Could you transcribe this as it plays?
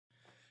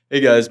Hey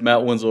guys,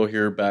 Matt Winslow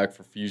here, back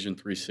for Fusion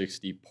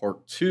 360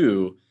 Part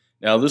 2.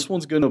 Now, this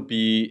one's going to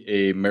be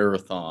a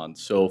marathon,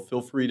 so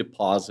feel free to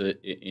pause it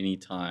at any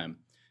time.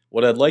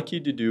 What I'd like you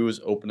to do is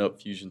open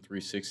up Fusion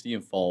 360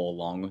 and follow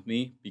along with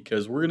me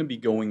because we're going to be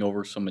going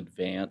over some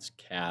advanced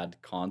CAD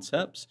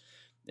concepts.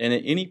 And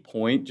at any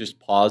point, just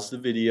pause the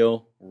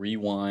video,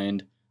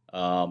 rewind,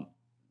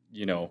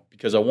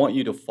 because I want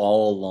you to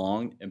follow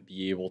along and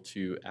be able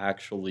to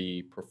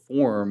actually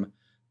perform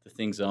the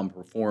things that I'm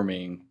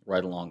performing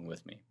right along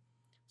with me.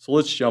 So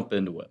let's jump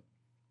into it.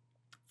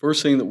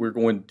 First thing that we're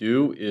going to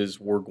do is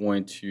we're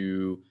going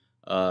to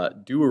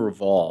do a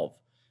revolve.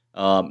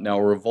 Now,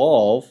 a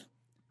revolve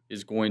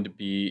is going to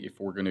be if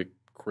we're going to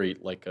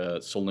create like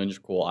a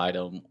cylindrical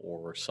item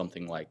or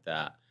something like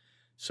that.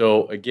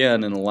 So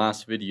again, in the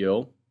last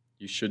video,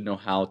 you should know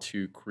how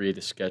to create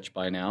a sketch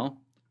by now.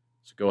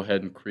 So go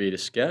ahead and create a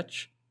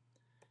sketch.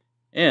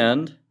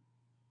 And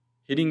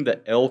hitting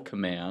the L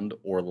command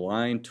or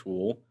line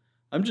tool,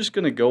 I'm just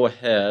going to go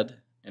ahead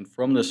and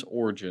from this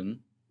origin,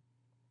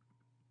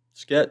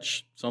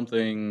 sketch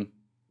something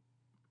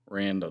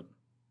random.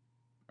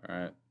 All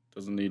right,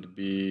 doesn't need to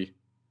be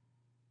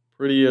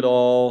pretty at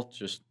all.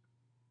 Just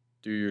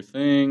do your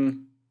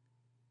thing.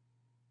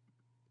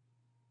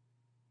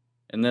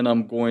 And then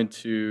I'm going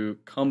to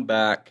come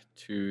back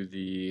to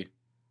the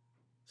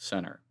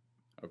center.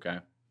 Okay.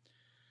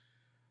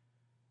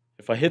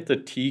 If I hit the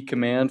T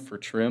command for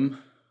trim,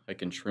 I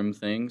can trim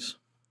things.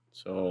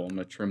 So I'm going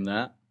to trim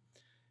that.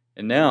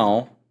 And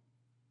now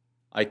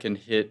I can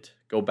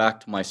go back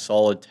to my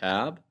solid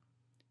tab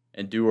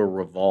and do a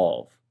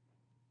revolve.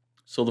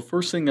 So the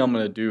first thing I'm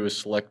going to do is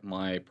select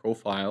my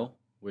profile,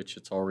 which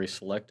it's already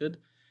selected,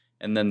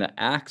 and then the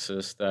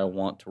axis that I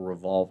want to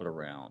revolve it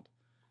around.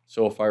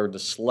 So if I were to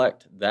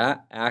select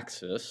that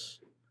axis,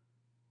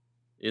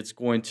 it's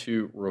going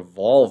to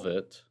revolve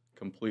it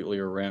completely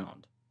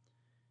around.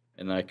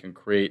 And I can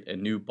create a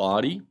new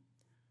body,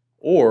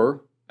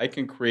 or I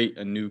can create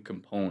a new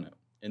component.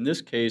 In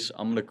this case,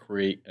 I'm going to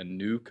create a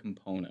new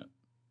component.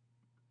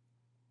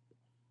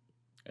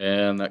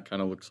 And that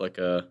kind of looks like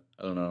a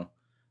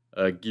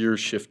gear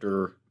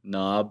shifter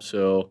knob.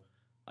 So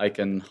I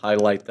can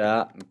highlight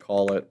that and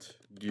call it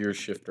gear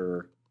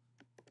shifter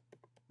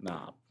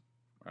knob.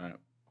 All right.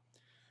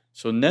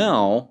 So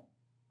now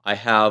I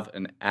have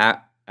an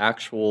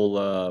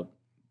actual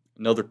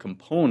another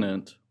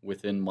component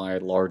within my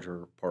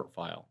larger part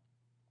file.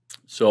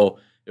 So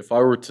if I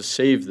were to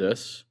save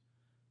this,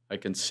 I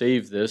can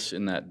save this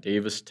in that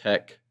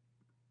Davistech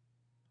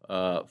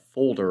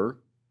folder,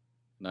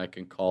 and I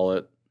can call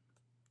it,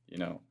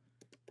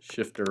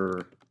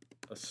 shifter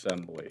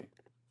assembly.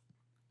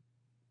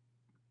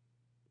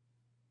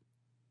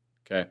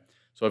 Okay,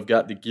 so I've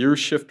got the gear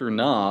shifter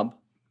knob.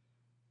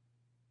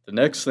 The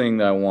next thing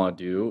that I want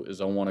to do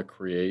is I want to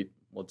create,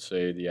 let's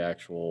say, the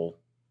actual,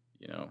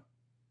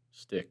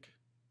 stick.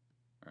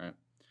 All right.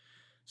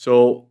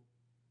 So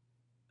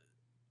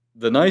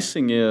the nice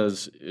thing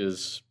is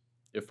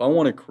if I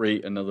want to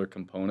create another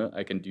component,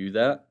 I can do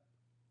that.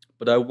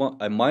 But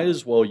I might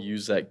as well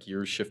use that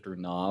gear shifter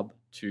knob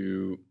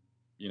to,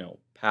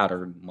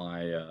 pattern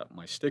my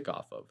my stick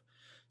off of.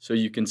 So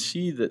you can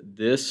see that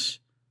this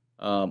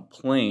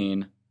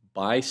plane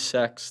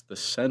bisects the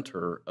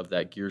center of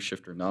that gear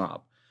shifter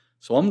knob.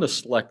 So I'm going to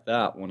select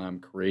that when I'm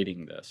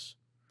creating this.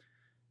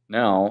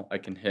 Now I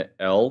can hit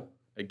L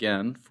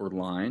again for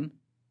line,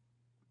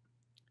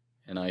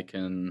 and I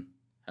can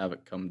have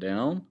it come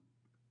down.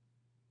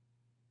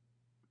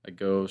 I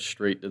go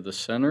straight to the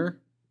center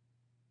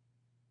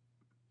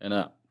and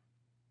up.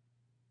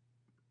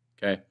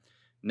 Okay,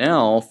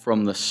 now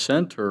from the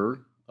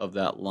center of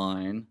that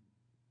line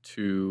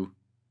to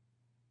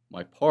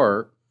my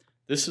part,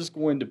 this is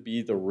going to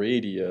be the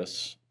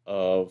radius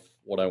of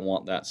what I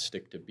want that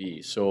stick to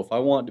be. So if I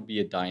want it to be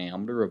a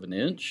diameter of 1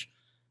 inch,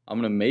 I'm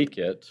going to make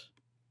it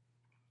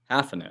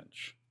 1/2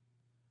 inch.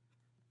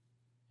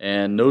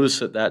 And notice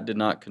that that did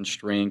not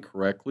constrain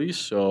correctly.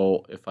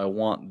 So if I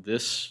want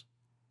this,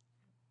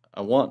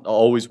 I want to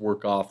always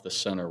work off the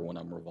center when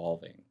I'm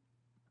revolving.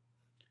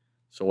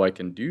 So I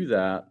can do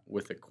that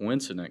with a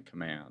coincident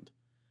command.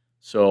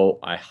 So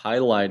I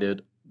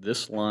highlighted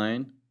this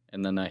line,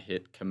 and then I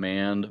hit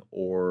Command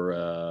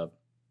or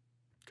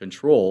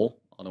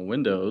Control on a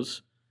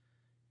Windows,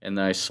 and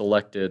then I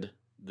selected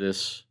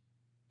this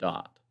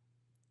dot.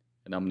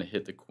 And I'm going to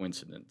hit the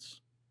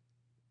coincidence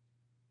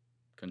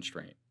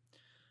constraint.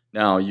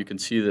 Now you can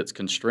see that it's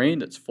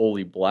constrained, it's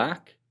fully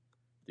black.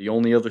 The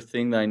only other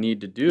thing that I need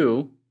to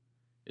do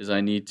is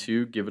I need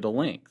to give it a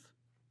length.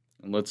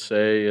 And let's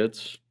say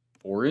it's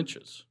 4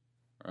 inches.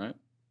 All right.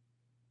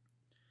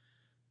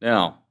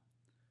 Now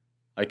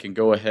I can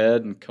go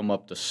ahead and come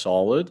up to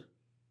solid,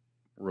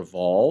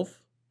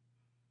 revolve.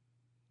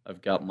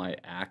 I've got my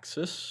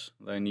axis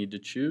that I need to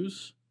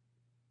choose,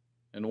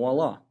 and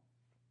voila.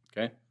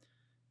 Okay.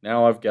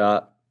 Now I've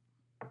got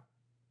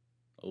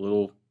a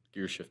little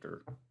gear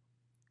shifter.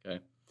 Okay.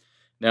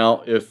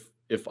 Now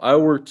if I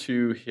were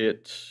to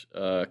hit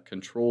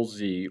Control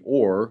Z,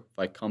 or if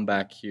I come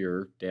back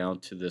here down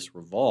to this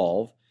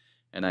revolve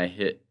and I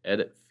hit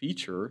edit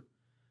feature,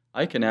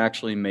 I can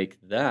actually make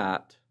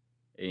that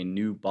a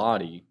new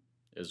body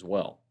as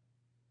well.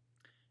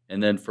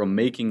 And then from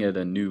making it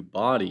a new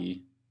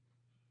body,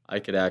 I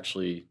could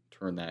actually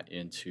turn that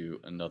into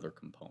another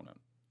component.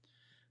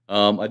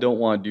 I don't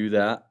want to do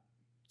that,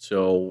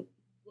 so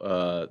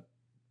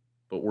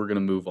but we're going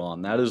to move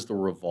on. That is the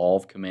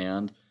revolve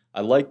command. I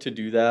like to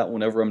do that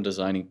whenever I'm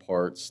designing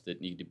parts that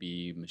need to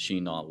be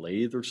machined on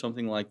lathe or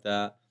something like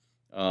that.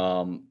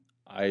 Um,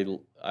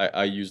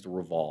 I use the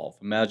revolve.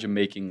 Imagine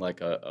making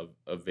like a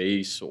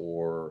vase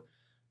or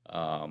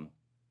um,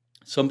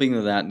 something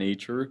of that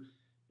nature.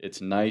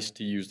 It's nice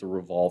to use the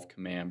revolve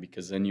command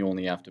because then you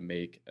only have to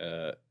make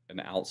an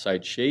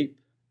outside shape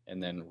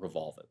and then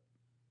revolve it.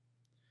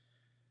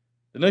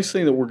 The next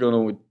thing that we're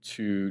going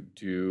to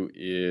do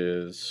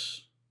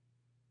is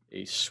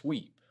a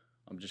sweep.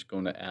 I'm just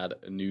going to add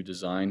a new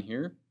design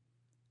here.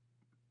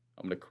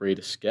 I'm going to create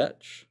a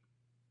sketch.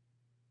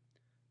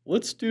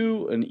 Let's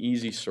do an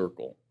easy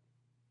circle.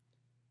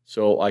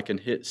 So I can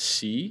hit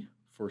C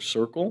for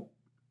circle.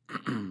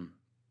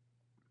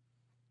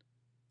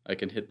 I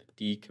can hit the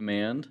D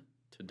command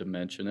to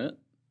dimension it.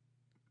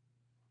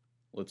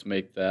 Let's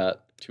make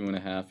that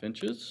 2.5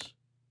 inches.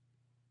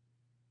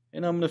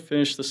 And I'm going to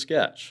finish the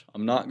sketch.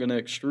 I'm not going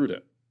to extrude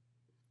it.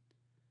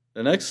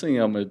 The next thing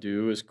I'm going to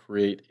do is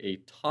create a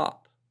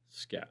top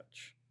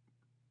sketch.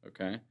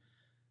 Okay?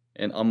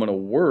 And I'm going to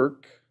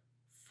work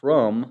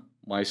from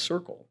my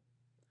circle.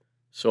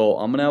 So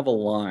I'm going to have a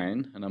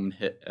line, and I'm going to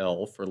hit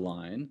L for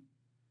line.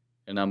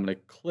 And I'm going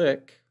to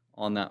click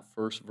on that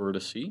first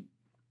vertice.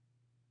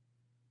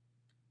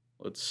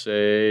 Let's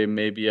say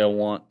maybe I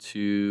want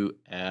to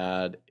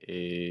add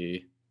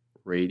a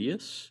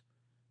radius.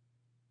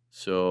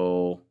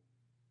 So,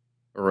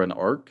 or an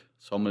arc.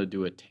 So I'm going to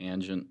do a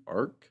tangent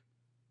arc.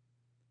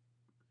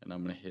 And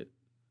I'm going to hit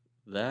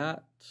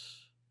that.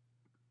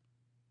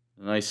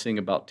 The nice thing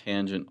about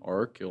tangent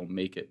arc, it'll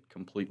make it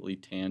completely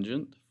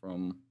tangent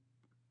from,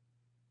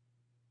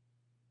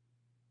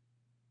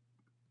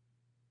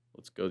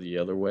 let's go the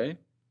other way.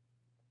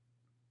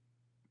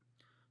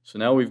 So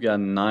now we've got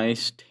a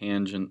nice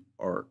tangent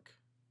arc,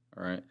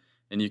 all right?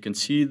 And you can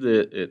see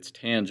that it's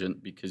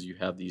tangent because you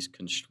have these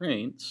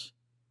constraints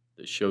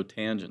that show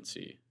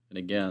tangency. And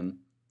again,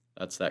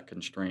 that's that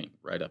constraint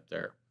right up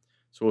there.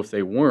 So if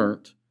they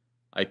weren't,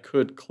 I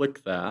could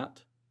click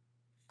that,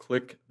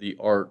 click the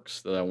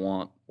arcs that I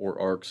want, or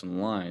arcs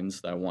and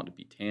lines that I want to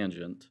be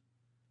tangent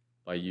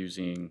by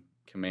using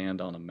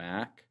Command on a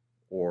Mac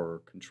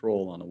or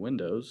Control on a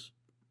Windows,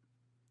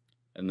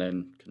 and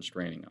then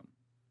constraining them.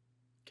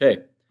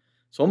 Okay,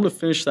 so I'm going to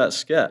finish that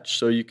sketch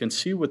so you can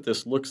see what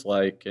this looks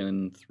like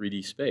in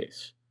 3D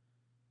space.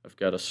 I've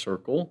got a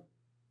circle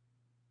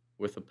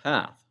with a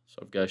path. So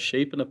I've got a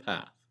shape and a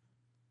path.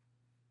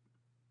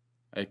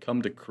 I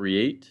come to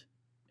create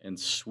and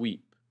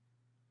sweep.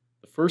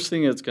 The first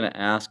thing it's going to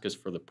ask is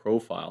for the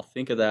profile.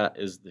 Think of that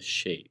as the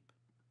shape.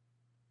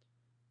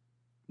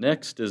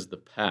 Next is the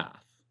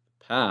path.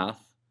 The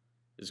path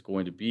is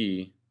going to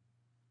be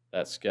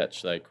that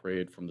sketch that I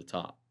created from the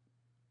top.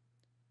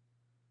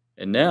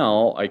 And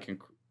now I can,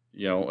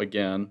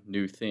 again,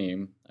 new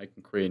theme. I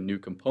can create a new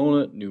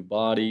component, new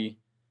body.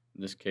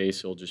 In this case,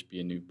 it'll just be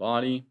a new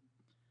body.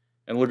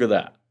 And look at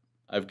that.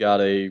 I've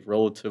got a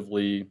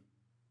relatively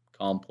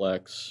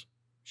complex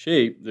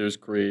shape that was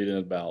created in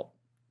about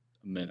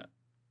a minute.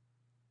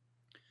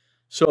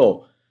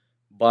 So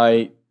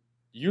by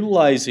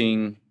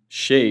utilizing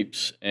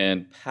shapes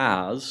and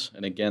paths,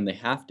 and again, they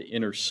have to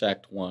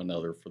intersect one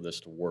another for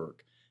this to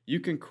work, you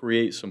can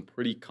create some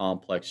pretty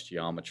complex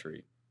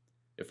geometry.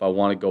 If I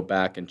want to go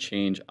back and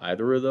change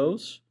either of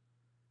those,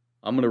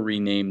 I'm going to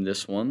rename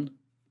this one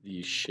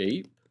the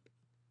shape,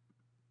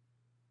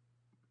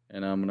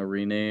 and I'm going to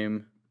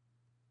rename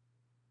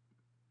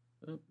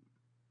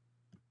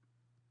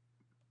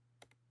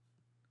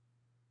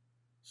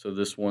so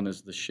this one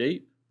is the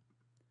shape,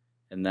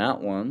 and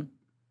that one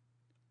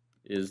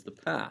is the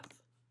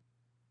path.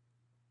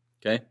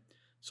 Okay,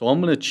 so I'm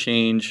going to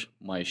change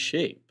my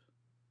shape,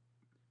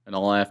 and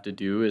all I have to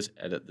do is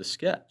edit the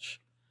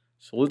sketch.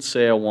 So let's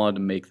say I wanted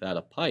to make that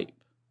a pipe.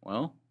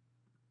 Well,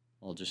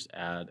 I'll just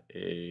add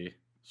a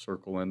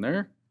circle in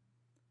there.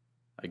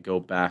 I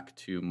go back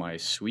to my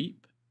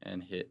sweep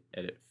and hit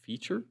edit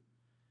feature.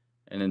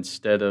 And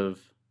instead of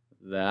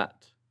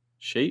that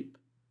shape,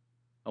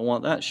 I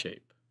want that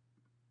shape.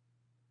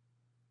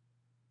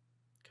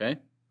 Okay?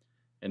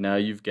 And now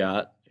you've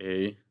got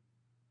a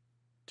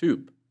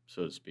tube,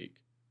 so to speak.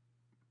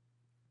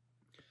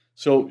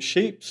 So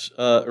shapes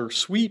or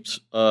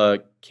sweeps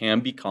can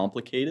be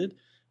complicated,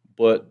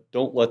 but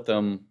don't let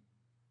them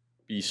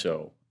be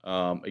so.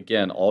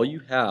 Again, all you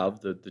have,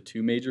 the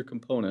two major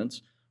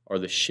components, are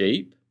the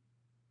shape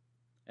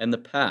and the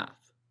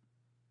path.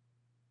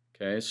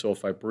 Okay, so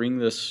if I bring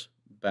this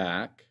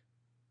back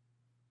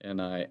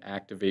and I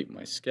activate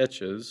my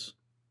sketches,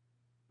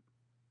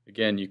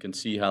 again, you can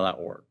see how that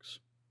works.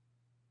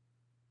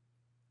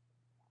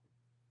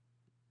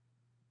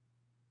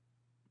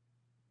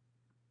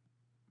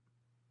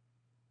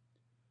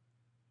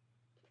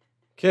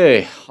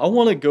 Okay, I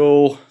want to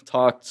go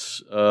talk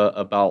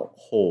about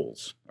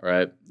holes. All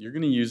right, you're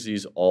going to use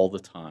these all the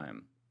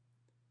time.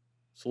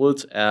 So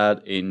let's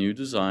add a new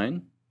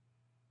design.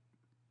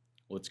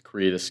 Let's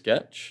create a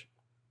sketch.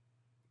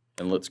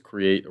 And let's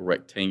create a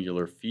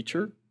rectangular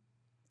feature.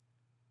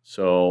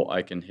 So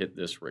I can hit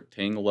this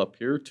rectangle up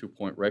here,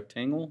 2-point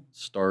rectangle,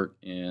 start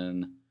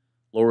in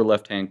lower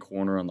left-hand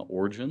corner on the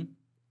origin,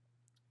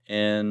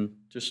 and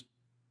just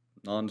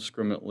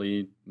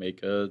non-discriminately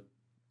make a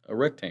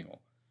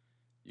rectangle.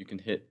 You can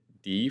hit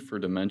D for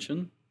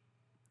dimension.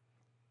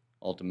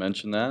 I'll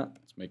dimension that.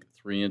 Let's make it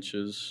 3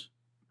 inches.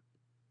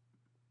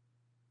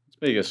 Let's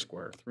make it a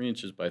square, 3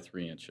 inches by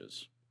 3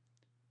 inches.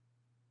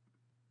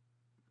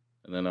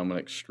 And then I'm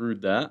going to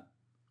extrude that.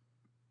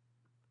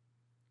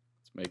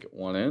 Let's make it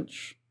 1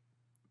 inch.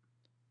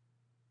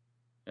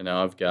 And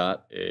now I've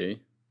got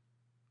a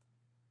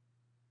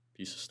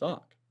piece of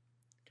stock.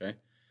 Okay.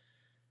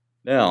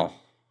 Now,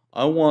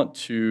 I want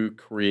to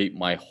create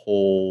my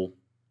whole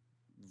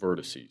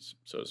vertices,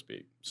 so to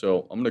speak.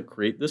 So I'm going to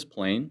create this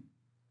plane,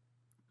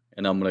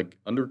 and I'm going to,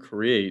 under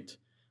create,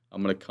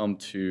 I'm going to come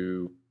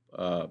to,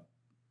 where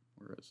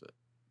is it?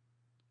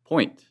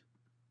 Point.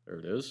 There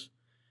it is.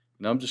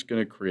 And I'm just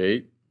going to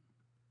create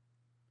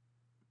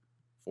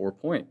 4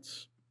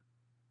 points.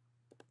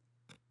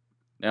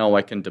 Now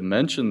I can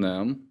dimension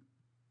them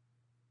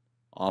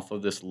off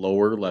of this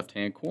lower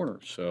left-hand corner.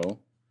 So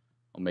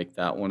I'll make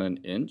that one 1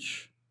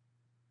 inch.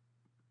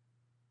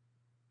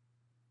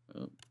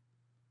 Oh.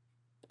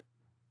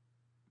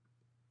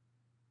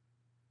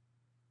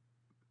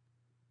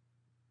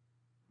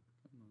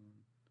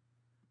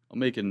 I'll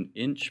make it 1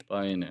 inch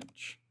by 1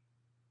 inch.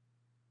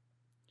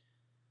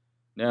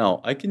 Now,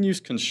 I can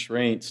use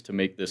constraints to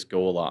make this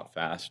go a lot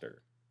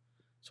faster.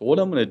 So what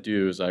I'm going to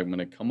do is I'm going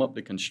to come up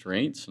to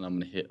constraints, and I'm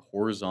going to hit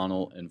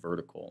horizontal and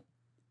vertical.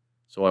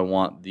 So I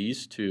want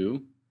these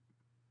two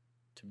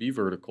to be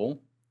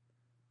vertical.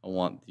 I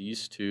want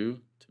these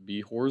two to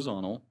be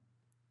horizontal.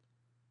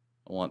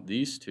 I want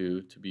these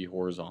two to be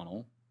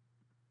horizontal.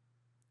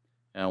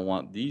 And I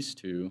want these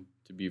two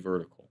to be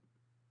vertical.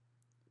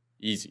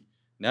 Easy.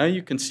 Now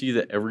you can see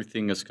that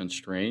everything is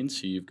constrained,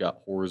 so you've got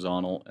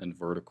horizontal and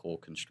vertical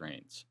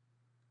constraints.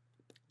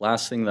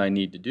 Last thing that I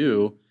need to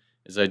do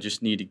is I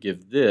just need to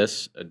give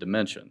this a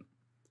dimension.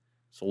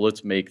 So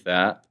let's make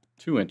that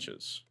 2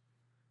 inches.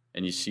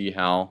 And you see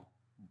how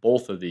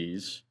both of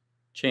these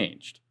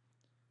changed.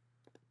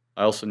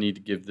 I also need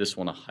to give this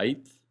one a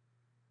height.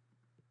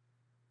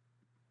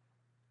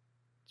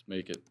 Let's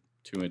make it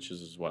 2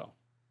 inches as well.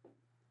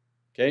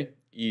 Okay,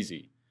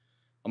 easy.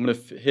 I'm going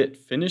to hit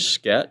Finish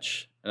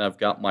Sketch, and I've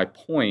got my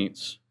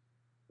points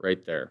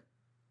right there,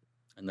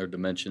 and their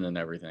dimension and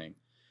everything.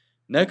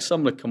 Next,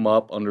 I'm going to come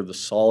up under the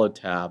Solid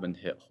tab and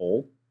hit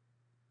Hole.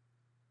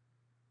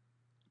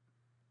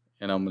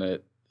 And I'm going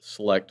to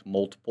select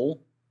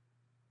Multiple,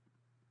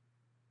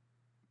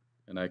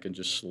 and I can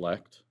just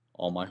select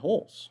all my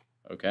holes.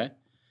 Okay.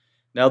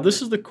 Now, this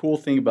is the cool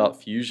thing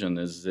about Fusion,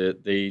 is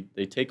that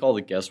they take all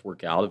the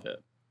guesswork out of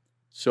it.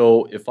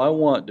 So if I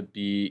want to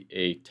be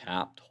a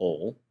tapped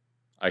hole,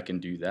 I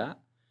can do that.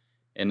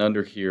 And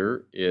under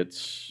here,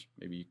 it's,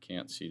 maybe you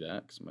can't see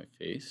that because of my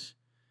face,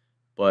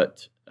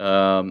 but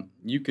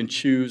you can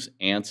choose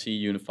ANSI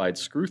unified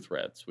screw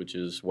threads, which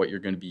is what you're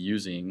going to be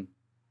using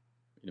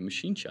in a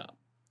machine shop.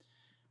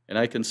 And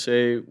I can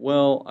say,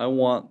 well, I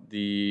want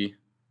the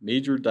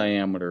major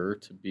diameter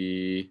to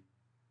be,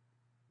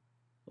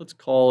 let's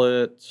call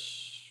it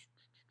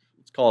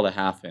a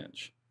 1/2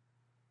 inch.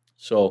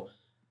 So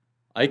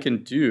I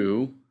can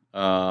do,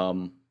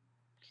 let's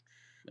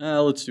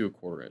do a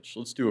 1/4 inch.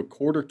 Let's do a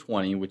 1/4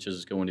 20, which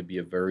is going to be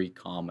a very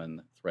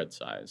common thread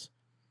size.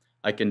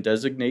 I can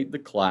designate the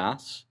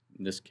class.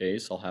 In this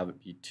case, I'll have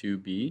it be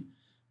 2B,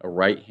 a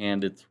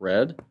right-handed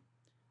thread.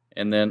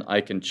 And then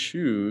I can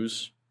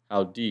choose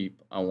how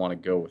deep I want to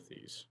go with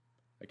these.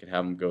 I can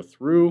have them go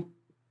through.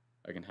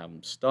 I can have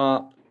them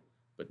stop.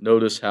 But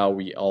notice how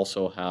we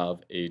also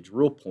have a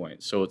drill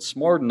point. So it's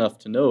smart enough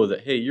to know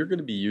that, hey, you're going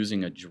to be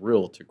using a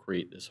drill to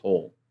create this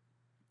hole.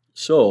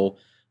 So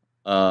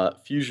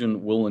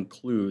Fusion will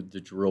include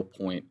the drill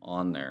point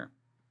on there,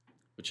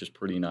 which is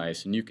pretty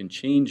nice. And you can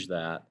change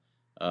that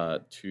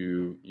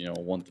to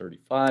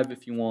 135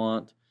 if you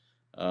want.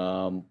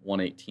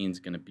 118 is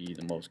going to be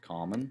the most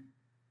common.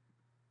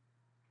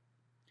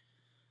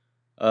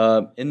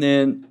 And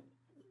then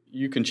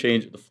you can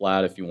change it to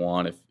flat if you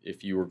want,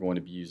 if you were going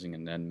to be using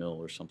an end mill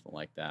or something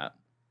like that.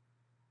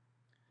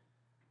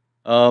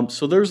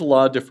 So there's a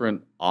lot of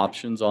different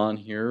options on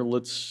here.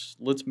 Let's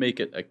make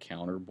it a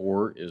counter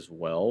bore as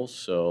well.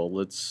 So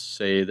let's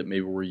say that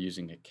maybe we're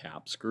using a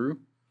cap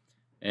screw.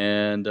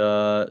 And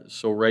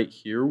so right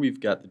here we've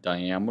got the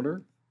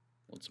diameter.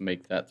 Let's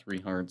make that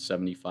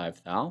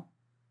 375 thou.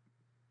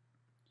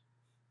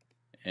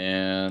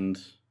 And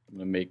I'm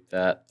going to make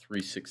that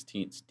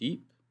 3/16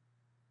 deep.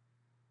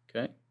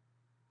 Okay.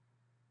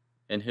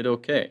 And hit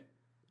OK.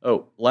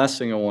 Oh, last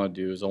thing I want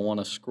to do is I want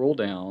to scroll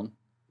down,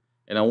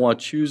 and I want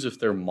to choose if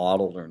they're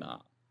modeled or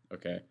not.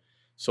 Okay.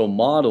 So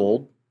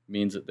modeled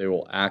means that they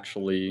will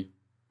actually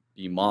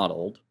be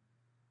modeled.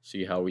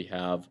 See how we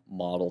have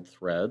modeled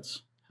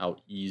threads, how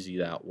easy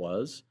that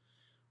was.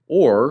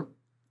 Or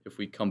if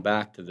we come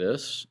back to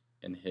this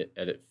and hit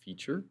edit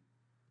feature,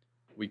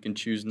 we can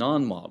choose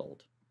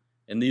non-modeled.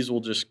 And these will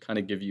just kind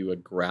of give you a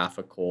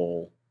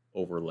graphical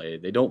overlay.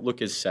 They don't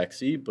look as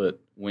sexy,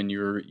 but when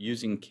you're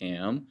using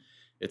CAM,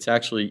 it's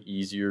actually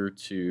easier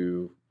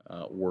to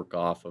work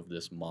off of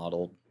this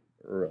modeled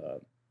or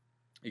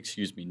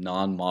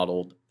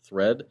non-modeled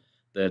thread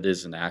that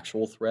is an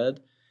actual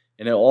thread,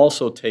 and it'll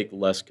also take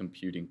less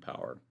computing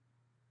power.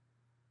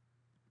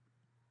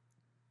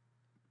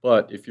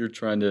 But if you're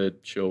trying to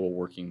show a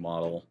working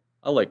model,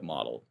 I like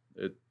modeled.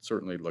 It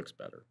certainly looks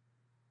better.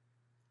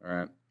 All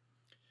right.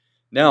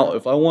 Now,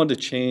 if I want to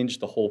change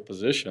the whole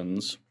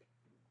positions,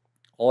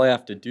 all I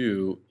have to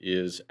do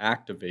is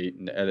activate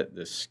and edit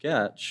this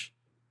sketch,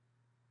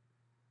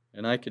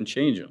 and I can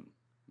change them.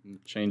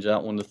 Change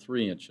that one to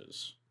 3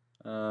 inches.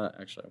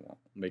 Actually, I won't.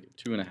 Make it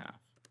 2.5.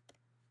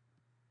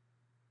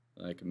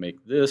 And I can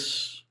make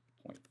this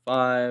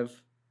 0.5.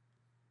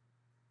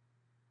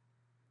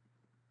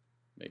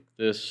 Make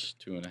this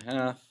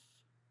 2.5.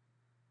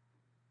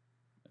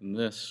 And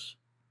this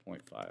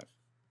 0.5.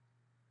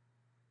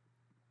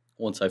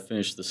 Once I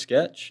finish the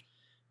sketch,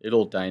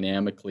 it'll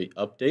dynamically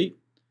update.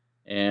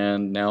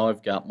 And now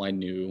I've got my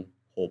new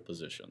hole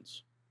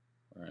positions.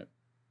 All right.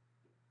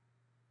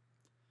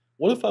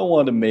 What if I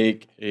want to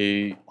make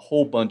a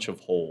whole bunch of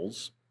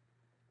holes,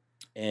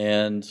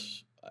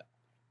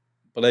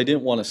 but I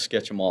didn't want to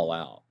sketch them all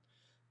out?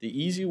 The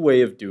easy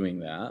way of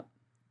doing that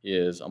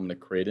is I'm going to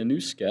create a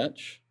new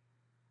sketch.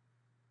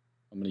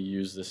 I'm going to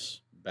use this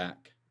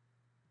back.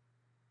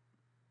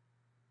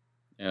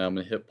 And I'm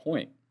going to hit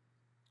point.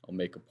 I'll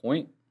make a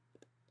point.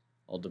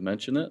 I'll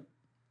dimension it.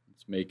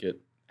 Let's make it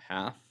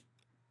 1/2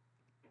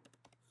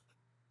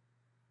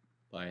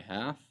 by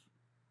 1/2.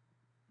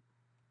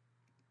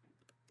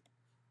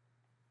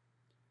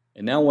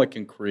 And now I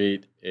can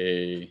create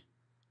a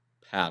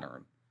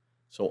pattern.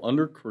 So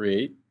under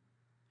create,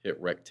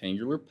 hit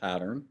rectangular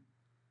pattern.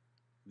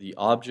 The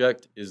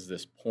object is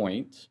this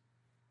point.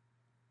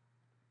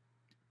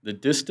 The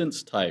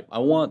distance type, I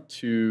want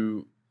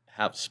to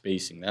have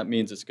spacing. That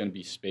means it's going to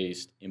be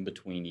spaced in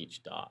between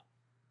each dot.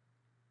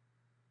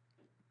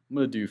 I'm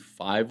going to do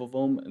 5 of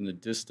them, and the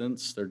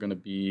distance, they're going to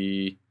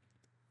be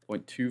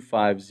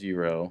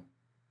 0.250.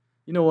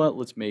 You know what?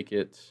 Let's make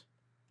it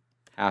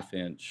 1/2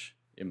 inch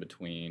in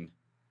between.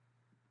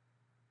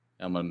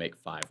 I'm going to make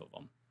 5 of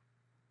them.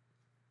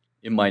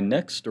 In my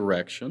next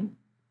direction,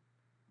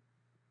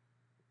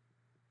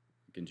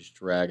 you can just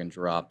drag and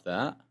drop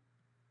that.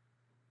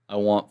 I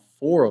want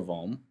 4 of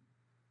them,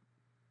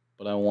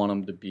 but I want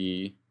them to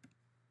be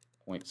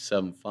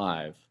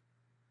 0.75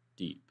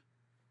 deep.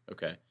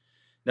 Okay.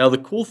 Now the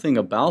cool thing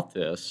about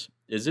this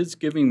is it's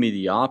giving me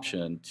the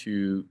option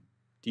to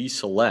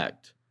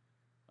deselect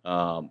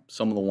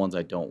some of the ones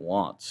I don't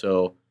want.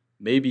 So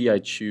maybe I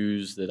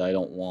choose that I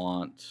don't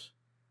want,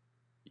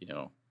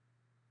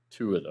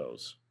 2 of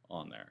those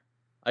on there.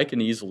 I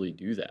can easily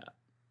do that,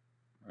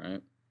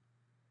 right?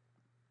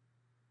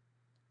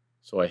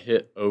 So I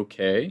hit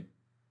OK,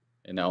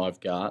 and now I've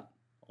got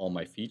all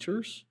my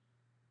features.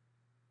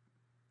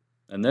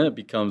 And then it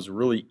becomes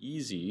really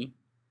easy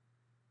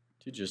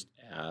to just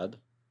add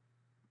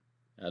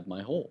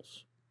my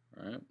holes,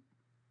 right?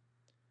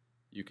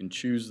 You can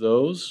choose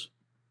those,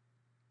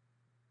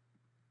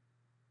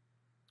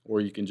 or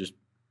you can just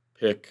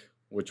pick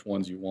which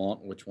ones you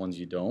want, which ones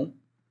you don't.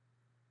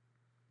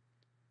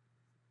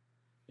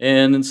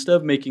 And instead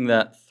of making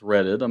that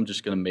threaded, I'm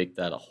just going to make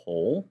that a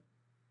hole.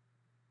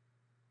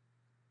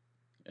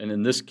 And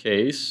in this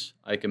case,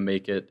 I can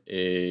make it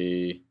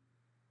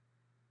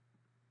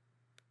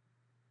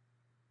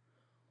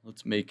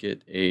let's make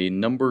it a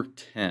number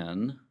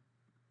 10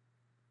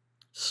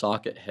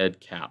 socket head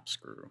cap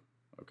screw,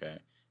 okay?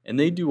 And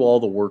they do all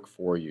the work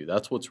for you.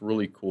 That's what's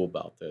really cool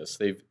about this.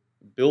 They've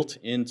built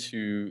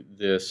into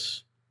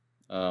this,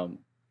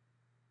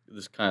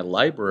 this kind of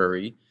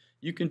library,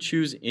 you can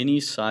choose any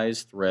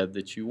size thread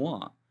that you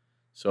want.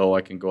 So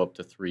I can go up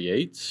to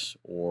 3/8,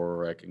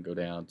 or I can go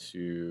down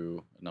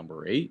to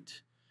number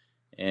 8,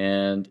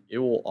 and it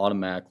will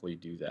automatically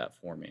do that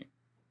for me.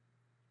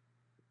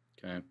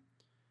 Okay.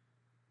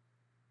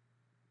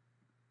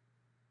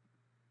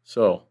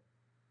 So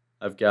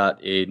I've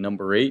got a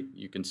number 8.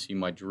 You can see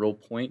my drill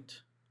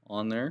point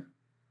on there.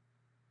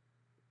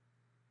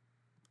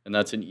 And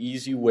that's an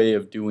easy way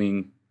of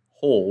doing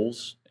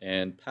holes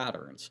and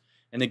patterns.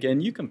 And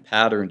again, you can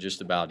pattern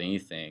just about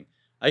anything.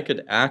 I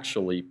could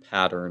actually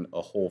pattern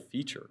a whole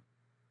feature.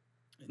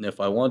 And if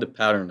I wanted to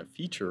pattern a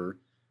feature,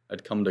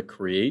 I'd come to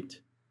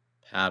create,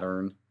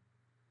 pattern.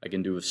 I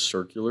can do a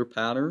circular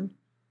pattern.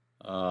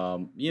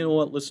 You know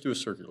what? Let's do a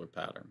circular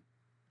pattern.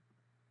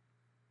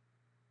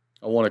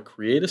 I want to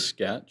create a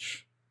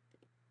sketch,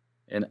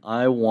 and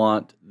I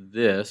want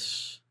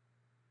this.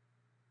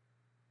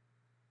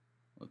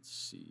 Let's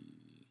see.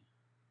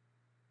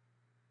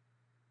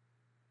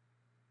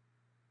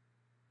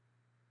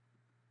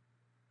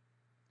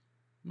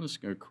 I'm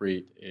just going to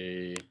create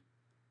a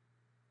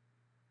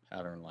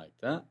pattern like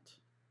that.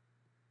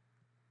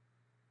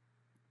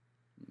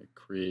 I'm going to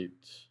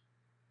create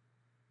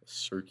a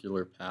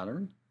circular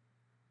pattern.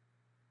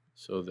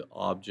 So the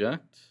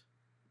object,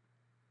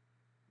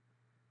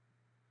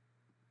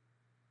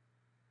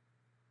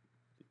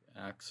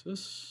 the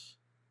axis,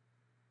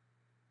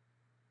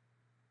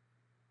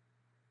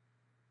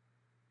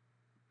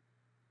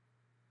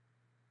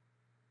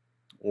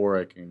 or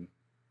I can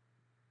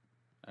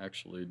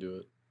actually do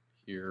it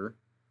here.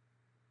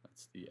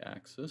 That's the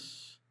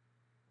axis.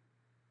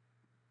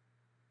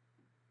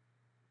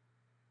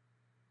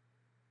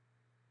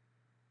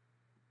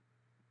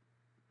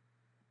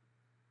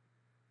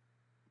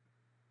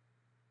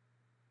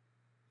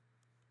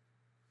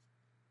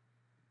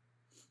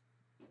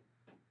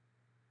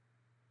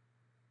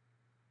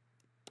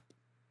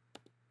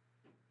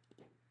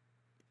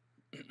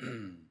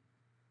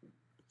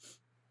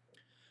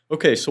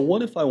 Okay, so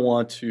what if I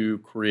want to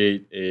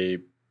create a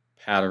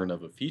pattern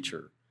of a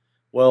feature?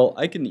 Well,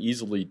 I can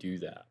easily do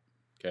that.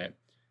 Okay,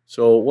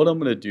 so what I'm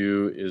going to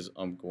do is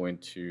I'm going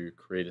to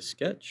create a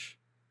sketch.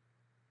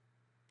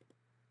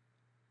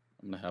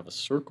 I'm going to have a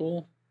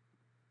circle.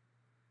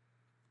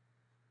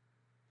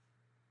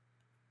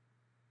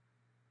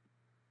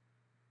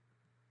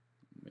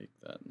 Make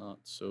that not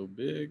so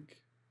big.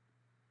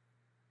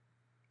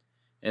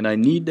 And I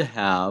need to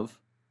have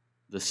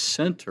the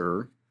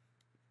center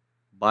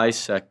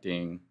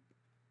bisecting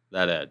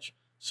that edge.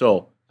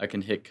 So I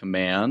can hit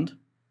Command,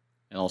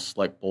 and I'll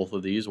select both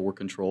of these, or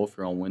Control if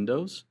you're on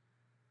Windows,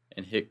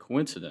 and hit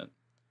Coincident.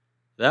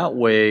 That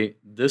way,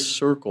 this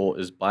circle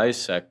is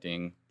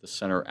bisecting the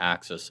center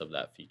axis of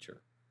that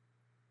feature.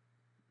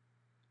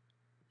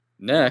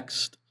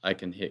 Next, I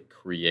can hit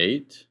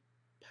Create,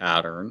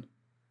 Pattern,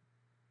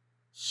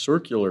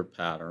 Circular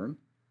Pattern,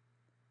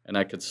 and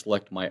I could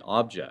select my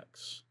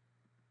objects.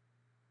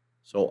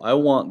 So I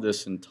want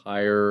this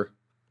entire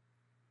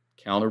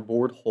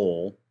counterboard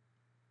hole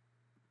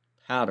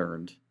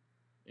patterned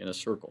in a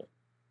circle.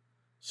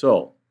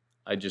 So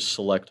I just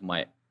select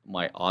my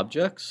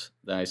objects,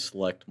 then I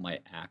select my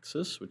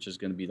axis, which is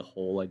going to be the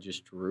hole I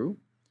just drew.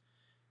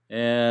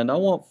 And I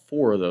want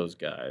 4 of those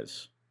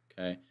guys,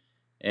 okay?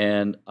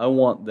 And I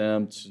want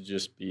them to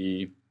just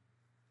be,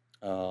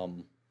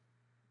 well,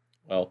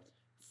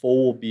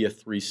 full will be a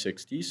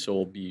 360, so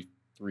it'll be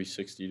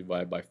 360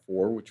 divided by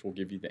 4, which will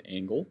give you the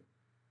angle.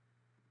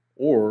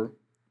 Or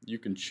you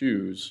can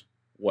choose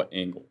what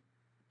angle.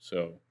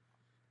 So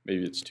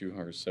maybe it's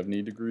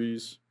 270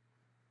 degrees.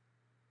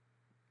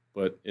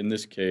 But in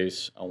this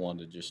case, I want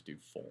to just do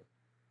full.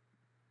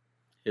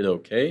 Hit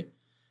OK.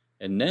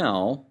 And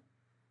now,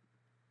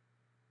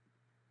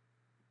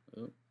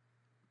 hide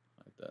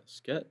that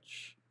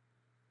sketch.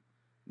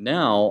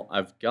 Now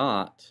I've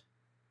got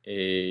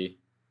a,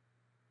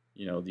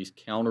 these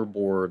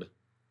counterboard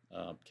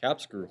cap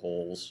screw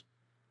holes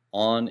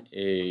on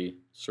a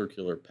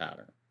circular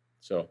pattern.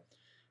 So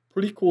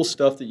pretty cool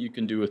stuff that you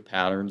can do with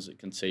patterns. It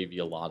can save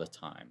you a lot of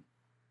time.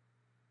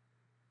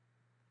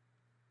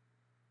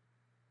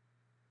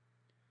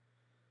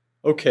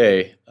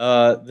 Okay,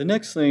 the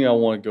next thing I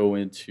want to go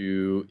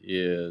into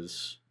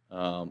is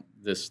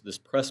this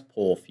press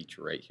pull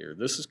feature right here.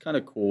 This is kind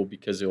of cool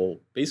because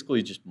it'll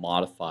basically just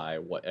modify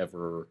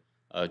whatever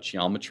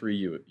geometry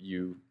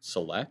you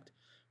select.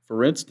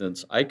 For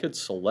instance, I could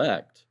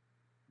select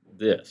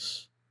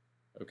this,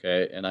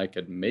 okay, and I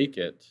could make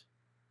it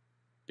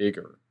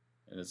bigger,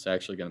 and it's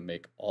actually going to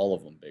make all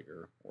of them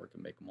bigger, or it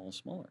can make them all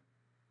smaller.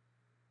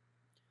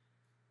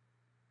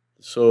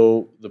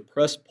 So the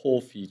press pull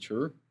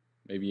feature,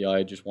 maybe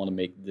I just want to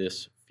make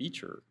this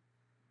feature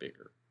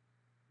bigger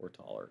or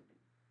taller.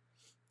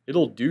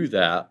 It'll do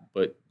that,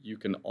 but you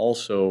can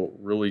also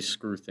really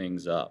screw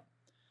things up.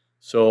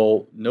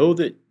 So know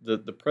that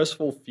the press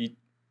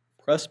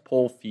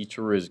pull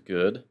feature is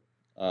good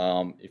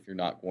if you're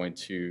not going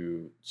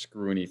to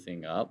screw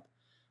anything up.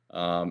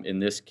 In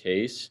this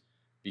case,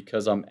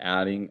 because I'm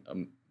adding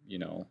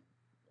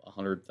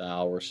 100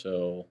 thou or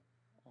so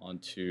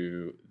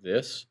onto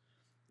this,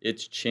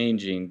 it's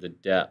changing the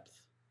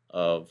depth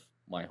of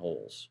my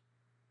holes.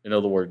 In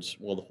other words,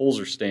 well, the holes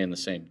are staying the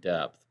same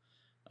depth,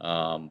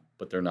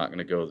 but they're not going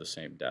to go the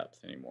same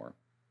depth anymore.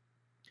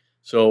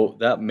 So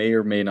that may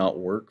or may not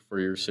work for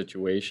your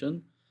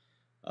situation.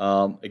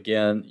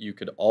 Again, you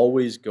could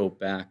always go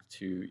back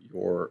to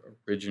your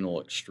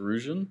original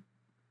extrusion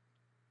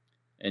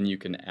and you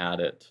can add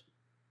it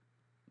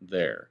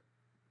there.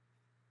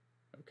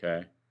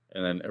 Okay,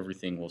 and then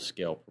everything will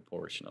scale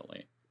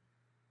proportionately.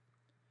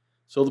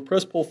 So the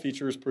press pull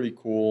feature is pretty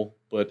cool,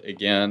 but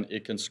again,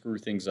 it can screw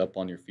things up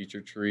on your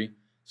feature tree,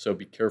 so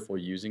be careful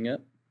using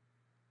it.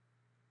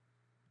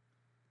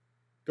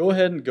 Go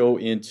ahead and go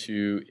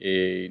into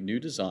a new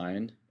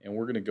design, and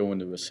we're going to go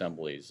into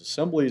assemblies.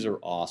 Assemblies are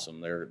awesome.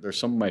 They're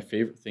some of my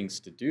favorite things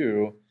to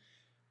do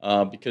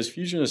because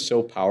Fusion is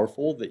so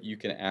powerful that you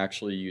can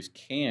actually use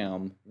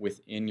CAM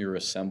within your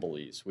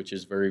assemblies, which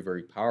is very,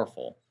 very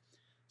powerful.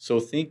 So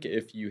think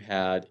if you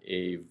had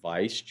a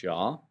vice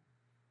jaw,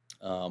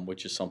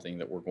 which is something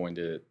that we're going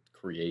to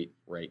create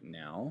right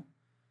now.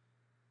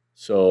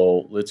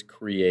 So let's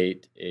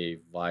create a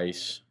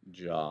vice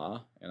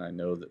jaw, and I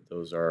know that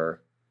those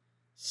are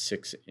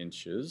 6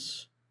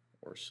 inches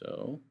or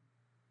so.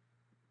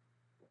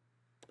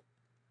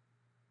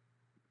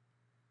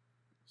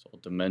 So I'll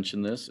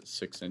dimension this at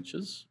 6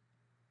 inches.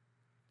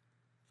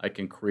 I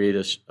can create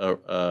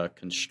a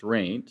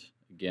constraint.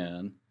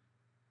 Again,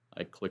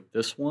 I click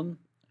this one,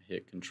 I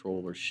hit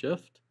Control or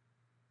Shift.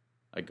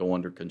 I go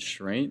under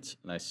Constraints,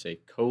 and I say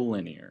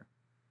collinear.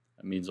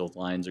 That means those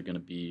lines are going to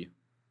be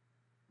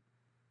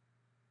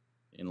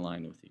in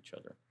line with each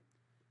other.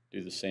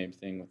 Do the same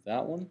thing with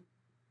that one.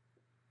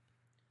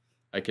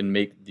 I can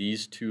make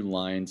these two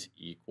lines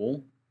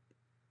equal.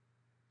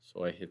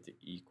 So I hit the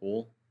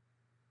equal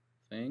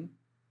thing.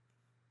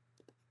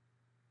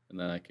 And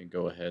then I can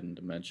go ahead and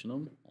dimension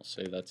them. I'll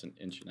say that's 1.5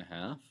 inches.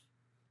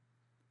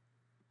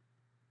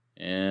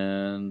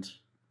 And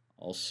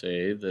I'll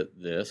say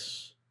that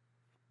this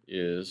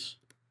is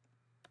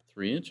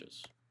 3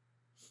 inches.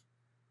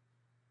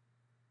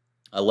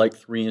 I like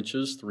 3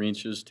 inches, 3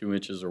 inches, 2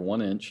 inches, or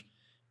 1 inch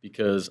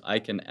because I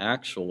can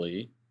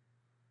actually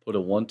put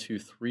a 1, 2,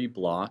 3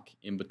 block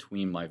in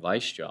between my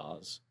vice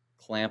jaws,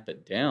 clamp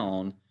it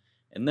down,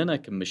 and then I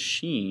can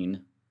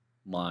machine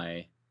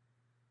my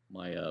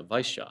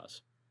vice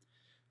jaws.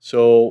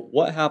 So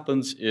what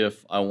happens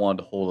if I want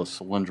to hold a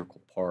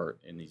cylindrical part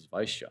in these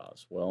vice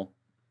jaws? Well,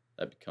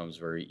 that becomes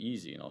very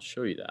easy, and I'll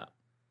show you that.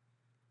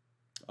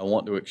 I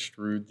want to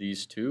extrude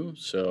these two,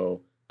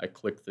 so I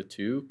click the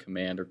two,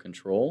 Command or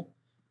Control,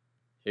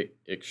 hit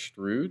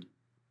Extrude,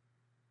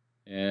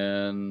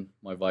 and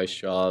my vice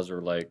jaws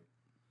are like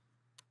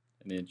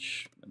 1 3/4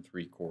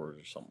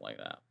 inches or something like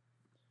that.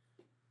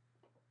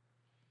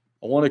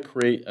 I want to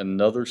create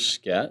another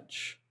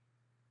sketch.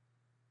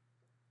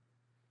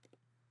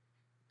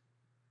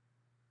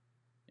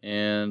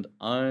 And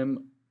I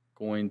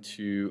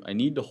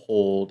need to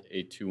hold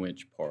a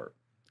 2-inch part,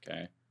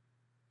 okay?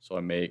 So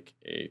I make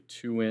a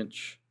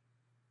 2-inch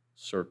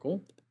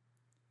circle.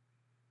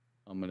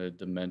 I'm going to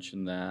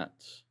dimension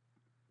that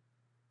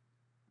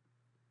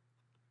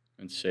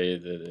and say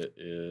that it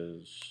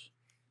is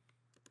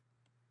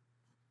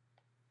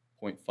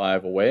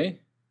 0.5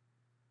 away.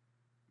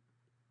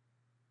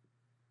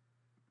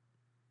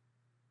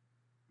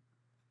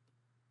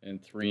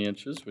 And 3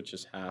 inches, which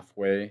is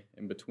halfway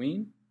in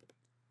between.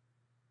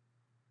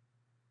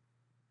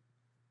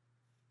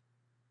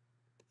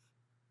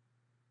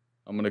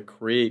 I'm going to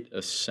create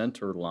a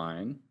center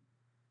line.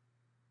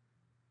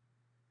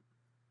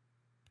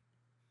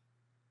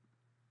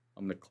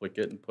 I'm going to click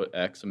it and put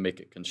X and make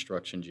it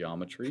construction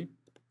geometry.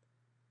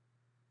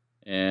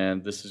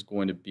 And this is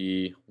going to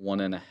be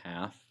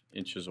 1.5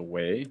 inches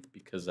away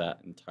because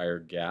that entire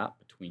gap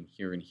between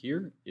here and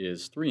here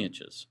is 3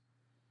 inches.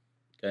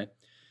 Okay,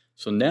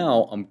 so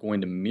now I'm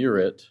going to mirror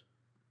it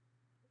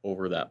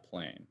over that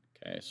plane.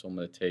 Okay, so I'm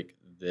going to take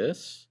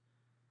this,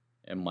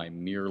 and my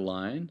mirror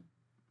line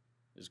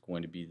is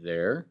going to be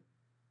there,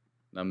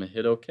 and I'm going to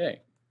hit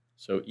OK.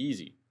 So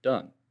easy,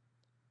 done.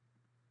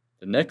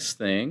 The next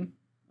thing,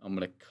 I'm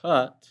going to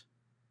cut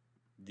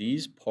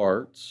these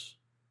parts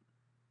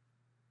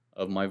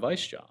of my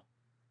vice jaw.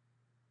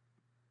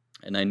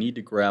 And I need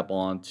to grab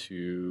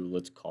onto,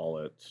 let's call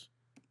it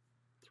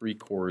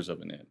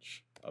 3/4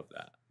 inch of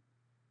that.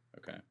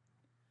 Okay.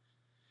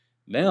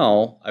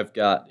 Now I've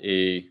got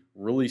a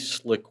really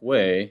slick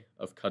way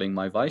of cutting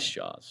my vice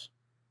jaws.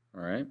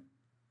 All right.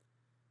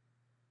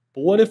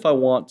 But what if I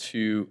want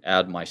to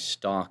add my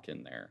stock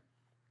in there?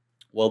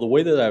 Well, the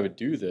way that I would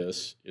do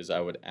this is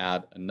I would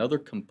add another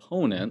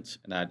component,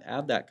 and I'd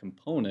add that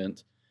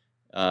component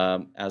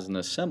as an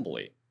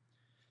assembly.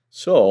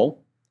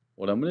 So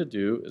what I'm going to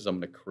do is I'm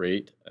going to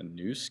create a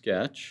new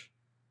sketch,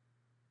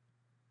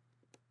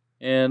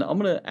 and I'm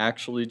going to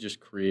actually just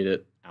create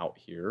it out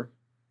here.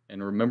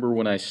 And remember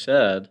when I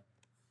said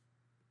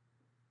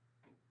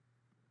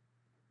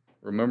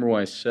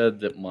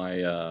that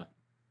my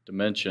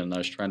dimension, I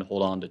was trying to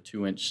hold on to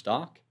 2-inch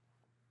stock?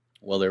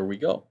 Well, there we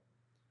go.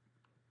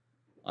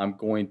 I'm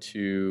going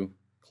to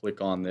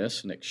click on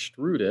this and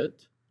extrude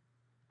it,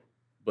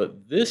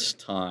 but this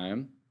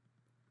time,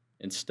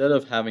 instead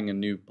of having a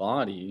new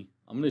body,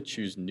 I'm going to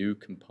choose new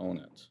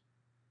component.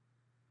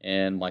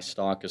 And my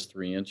stock is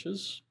 3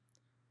 inches.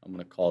 I'm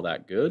going to call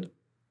that good.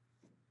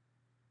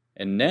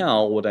 And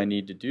now what I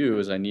need to do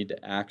is I need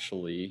to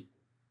actually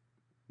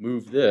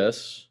move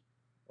this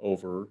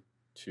over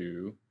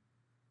to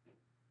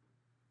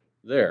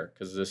there,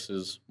 because this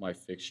is my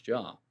fixed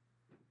jaw.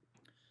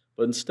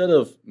 But instead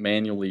of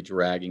manually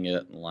dragging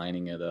it and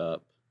lining it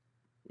up,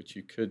 which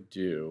you could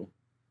do,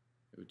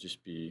 it would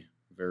just be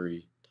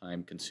very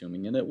time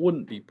consuming and it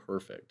wouldn't be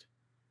perfect.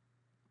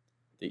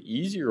 The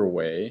easier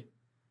way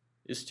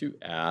is to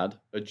add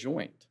a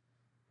joint.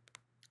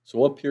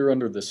 So up here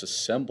under this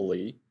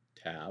assembly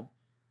tab,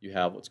 you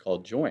have what's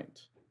called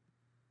joint.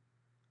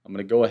 I'm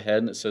going to go ahead,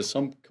 and it says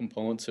some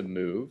components have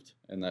moved,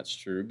 and that's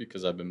true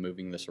because I've been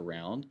moving this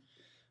around.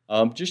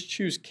 Just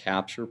choose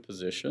capture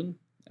position,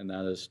 and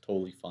that is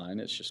totally fine.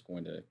 It's just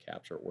going to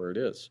capture it where it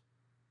is.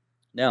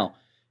 Now,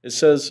 it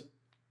says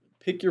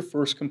pick your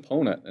first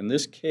component. In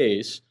this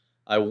case,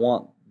 I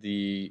want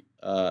the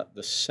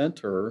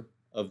center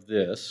of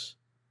this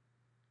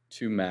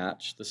to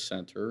match the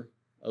center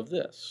of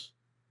this.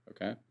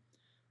 Okay,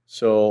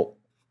 so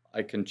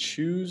I can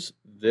choose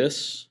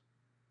this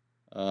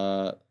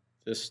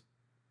this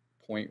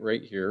point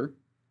right here,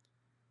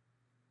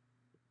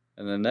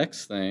 and the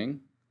next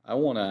thing I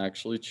want to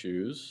actually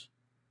choose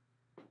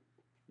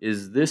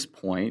is this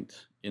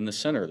point in the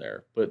center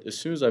there. But as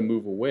soon as I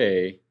move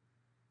away,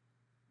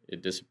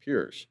 it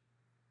disappears.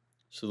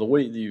 So the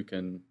way that you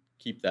can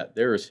keep that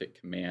there is hit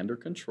Command or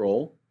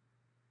Control,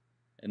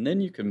 and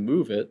then you can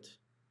move it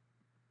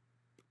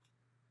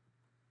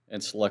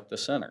and select the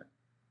center.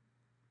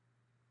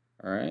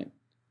 All right,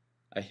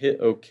 I hit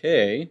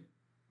OK,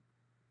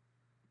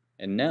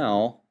 and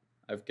now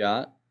I've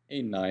got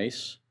a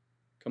nice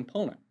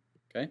component.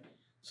 Okay,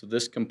 so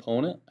this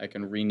component I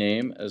can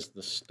rename as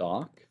the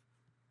stock,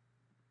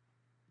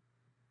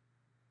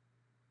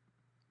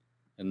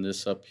 and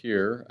this up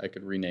here I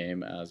could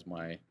rename as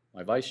my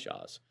vice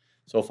jaws.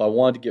 So if I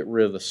wanted to get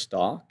rid of the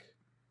stock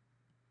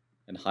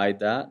and hide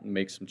that and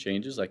make some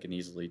changes, I can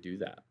easily do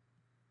that.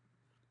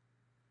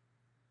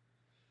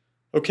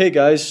 Okay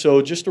guys,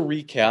 so just to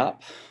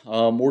recap,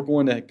 we're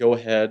going to go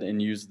ahead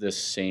and use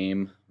this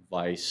same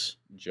vice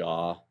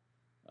jaw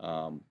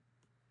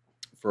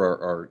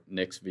for our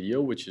next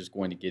video, which is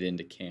going to get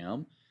into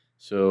cam.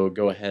 So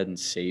go ahead and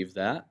save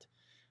that.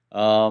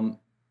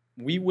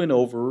 We went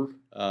over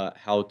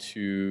how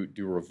to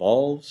do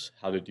revolves,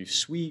 how to do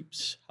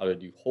sweeps, how to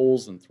do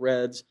holes and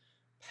threads,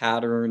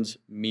 patterns,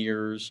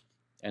 mirrors,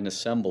 and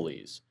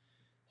assemblies.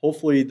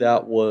 Hopefully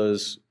that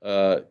was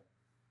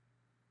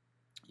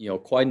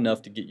quite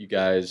enough to get you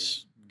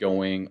guys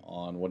going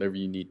on whatever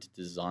you need to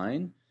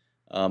design.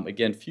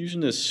 Again,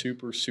 Fusion is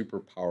super, super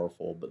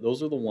powerful, but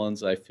those are the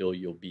ones I feel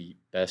you'll be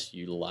best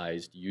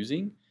utilized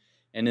using.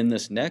 And in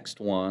this next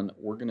one,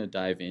 we're going to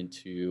dive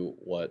into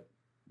what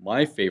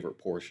my favorite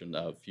portion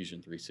of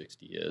Fusion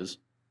 360 is,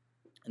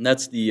 and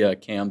that's the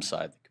CAM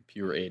side, the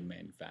computer aided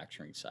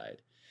manufacturing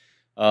side.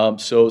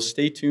 So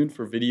stay tuned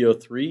for video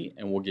 3,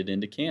 and we'll get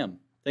into CAM.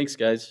 Thanks,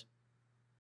 guys.